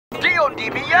on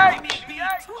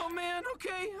DBH. Oh man,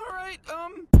 okay, alright,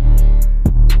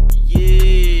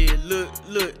 Yeah,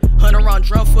 look, hunt around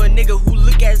drum for a nigga who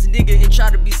look as a nigga and try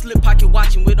to be slip pocket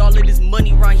watching with all of this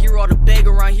money around here, all the bag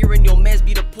around here, and your mans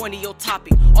be the point of your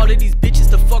topic. All of these bitches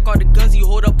the fuck all the guns you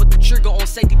hold up with the trigger on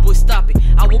safety, boy, stop it.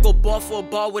 I will go ball for a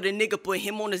ball with a nigga, put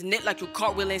him on his neck like your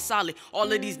cartwheel ain't solid.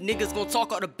 All of these niggas gon'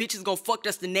 talk, all the bitches gon' fuck,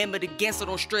 that's the name of the game, so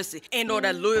don't stress it. Ain't all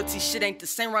that loyalty shit ain't the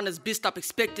same round this bitch, stop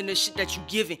expecting the shit that you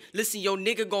giving. Listen, your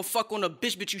nigga gon' fuck on a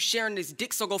bitch, but you sharing his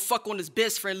dick, so go fuck on his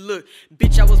best friend. Look,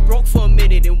 bitch, I was broke for a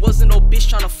minute and wasn't no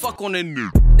bitch tryna fuck on a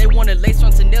nigga. They wanted lace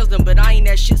fronts and nails them, but I ain't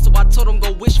that shit, so I told them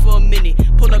go wish for a minute.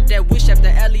 Pull up that wish after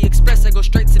AliExpress, I go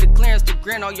straight to the clearance to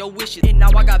grant all your wishes. And now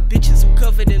I got bitches who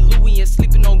covered in Louis and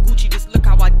sleeping on Gucci, just look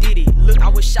how I did it. Look, I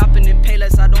was shopping in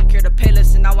Payless, I don't care to pay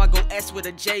less, and now I go ass with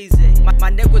a Jay-Z. My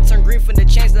neck would turn green from the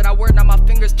chains that I wear, now my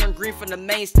fingers turn green from the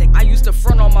main stack. I used to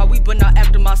front on my weed, but now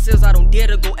after my sales, I don't dare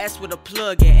to go ass with a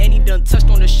plug. And he done touched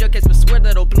on the shuck, but swear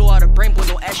that'll blow out a brain, boy,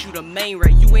 don't ask you the main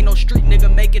rate. You ain't no street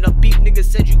nigga making a beef, nigga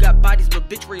said you got bodies, but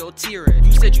bitch, where your tear at?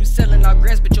 You said you selling out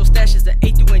grants, but your stash is an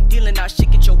eighth, you ain't dealing out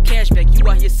shit, get your cash back. You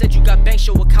out here said you got bank,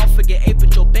 your account forget 8,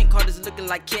 but your bank card is looking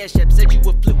like Cash App. Said you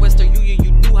would flip Western Union,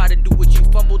 you knew how to do what you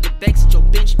fumbled the banks at your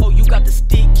bench. Oh, you got the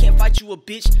stick, can't fight you a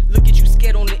bitch. Look at you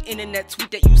scared on the internet,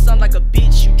 tweet that you sound like a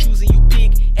bitch. You choosing, you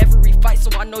pick every fight, so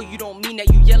I know you don't mean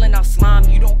that. You yelling out slime,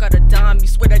 you don't got a dime. You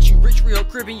swear that you rich, real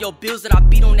cribbing your bills that I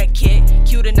beat on that cat.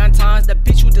 Killed her 9 times, that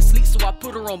bitch with the sleep, so I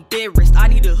put her on bed rest. I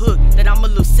need a hook, that I'm a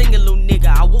little singer, little nigga.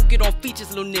 I won't get on features,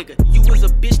 little nigga. You was a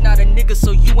bitch, not a nigga,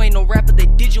 so you ain't no rapper. They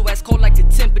did your ass cold like the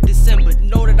 10th of December.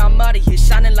 Know that I'm out of here,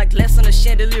 shining like glass on a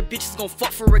chandelier. Bitches gon'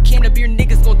 fuck for a can of beer,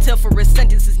 niggas gon' tell for a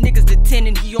sentence. His niggas did 10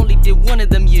 and he only did 1 of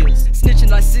them years. Snitching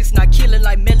like 6, not killing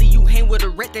like Melly. You hang with a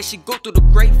rat that shit go through the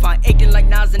grapevine. Acting like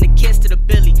Nas and the cats to the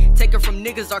belly. Take her from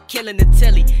niggas are killing the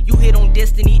telly. You hit on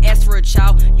Destiny, ask for a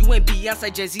child. You ain't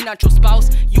Beyonce, Jay-Z, not your spouse.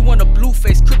 You want a blue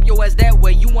face, crip your ass that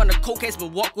way. You want a coke case,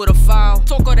 but walk with a file.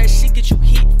 Talk all that shit, get you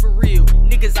hit for real.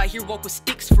 Niggas out here walk with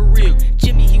sticks for real.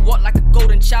 Jimmy, he walk like a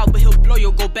golden child, but he'll blow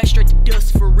your go back straight to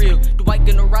dust for real. Dwight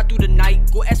gonna ride through the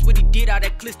night. Go ask what he did out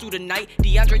that clips through the night.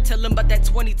 DeAndre tell him about that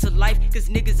 20 to life. Cause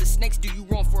niggas are snakes, do you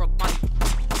wrong for a bite?